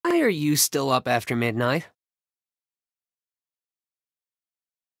Why are you still up after midnight?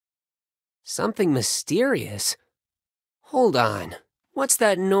 Something mysterious? Hold on. What's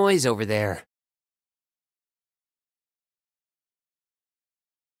that noise over there?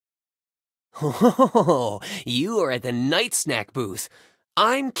 Oh, you are at the night snack booth.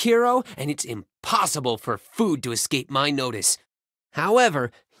 I'm Kiro, and it's impossible for food to escape my notice. However,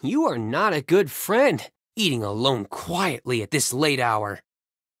 you are not a good friend, eating alone quietly at this late hour.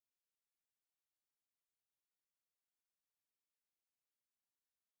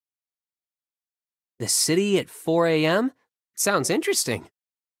 The city at 4 a.m.? Sounds interesting.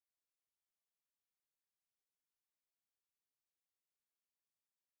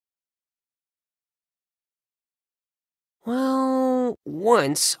 Well,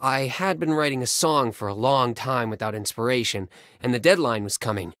 once I had been writing a song for a long time without inspiration, and the deadline was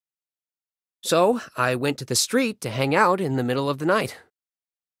coming. So I went to the street to hang out in the middle of the night.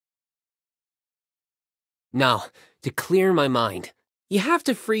 Now, to clear my mind, you have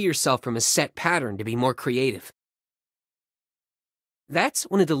to free yourself from a set pattern to be more creative. That's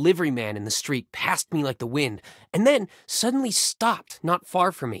when a delivery man in the street passed me like the wind, and then suddenly stopped not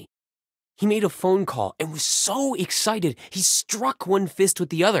far from me. He made a phone call and was so excited he struck one fist with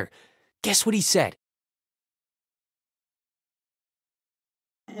the other. Guess what he said?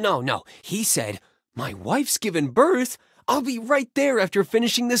 No, he said, "My wife's given birth. I'll be right there after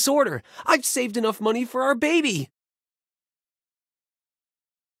finishing this order. I've saved enough money for our baby."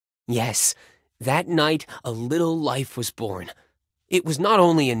 Yes, that night a little life was born. It was not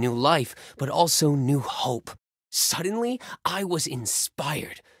only a new life, but also new hope. Suddenly, I was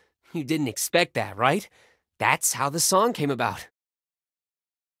inspired. You didn't expect that, right? That's how the song came about.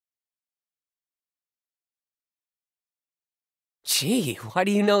 Gee, why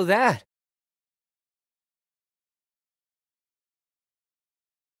do you know that?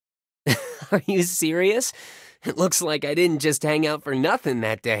 Are you serious? It looks like I didn't just hang out for nothing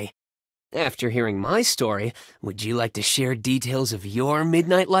that day. After hearing my story, would you like to share details of your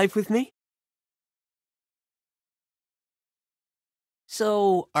midnight life with me?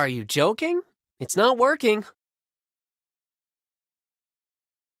 So, are you joking? It's not working.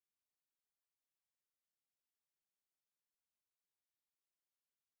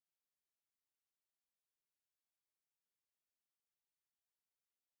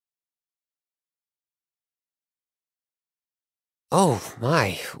 Oh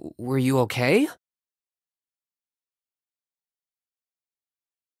my, were you okay?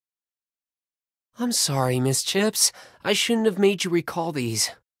 I'm sorry, Miss Chips. I shouldn't have made you recall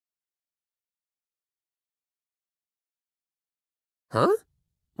these. Huh?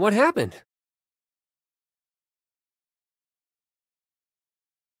 What happened?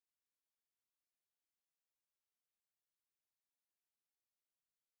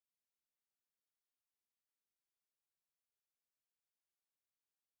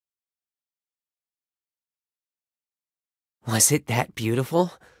 Was it that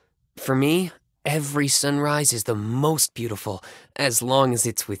beautiful? For me, every sunrise is the most beautiful, as long as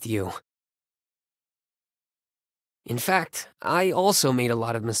it's with you. In fact, I also made a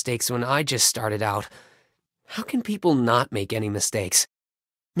lot of mistakes when I just started out. How can people not make any mistakes?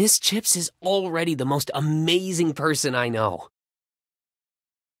 Miss Chips is already the most amazing person I know.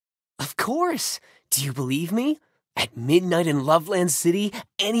 Of course! Do you believe me? At midnight in Loveland City,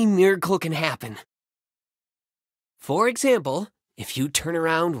 any miracle can happen. For example, if you turn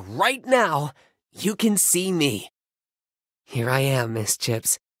around right now, you can see me. Here I am, Miss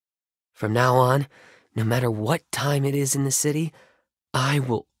Chips. From now on, no matter what time it is in the city, I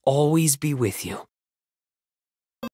will always be with you.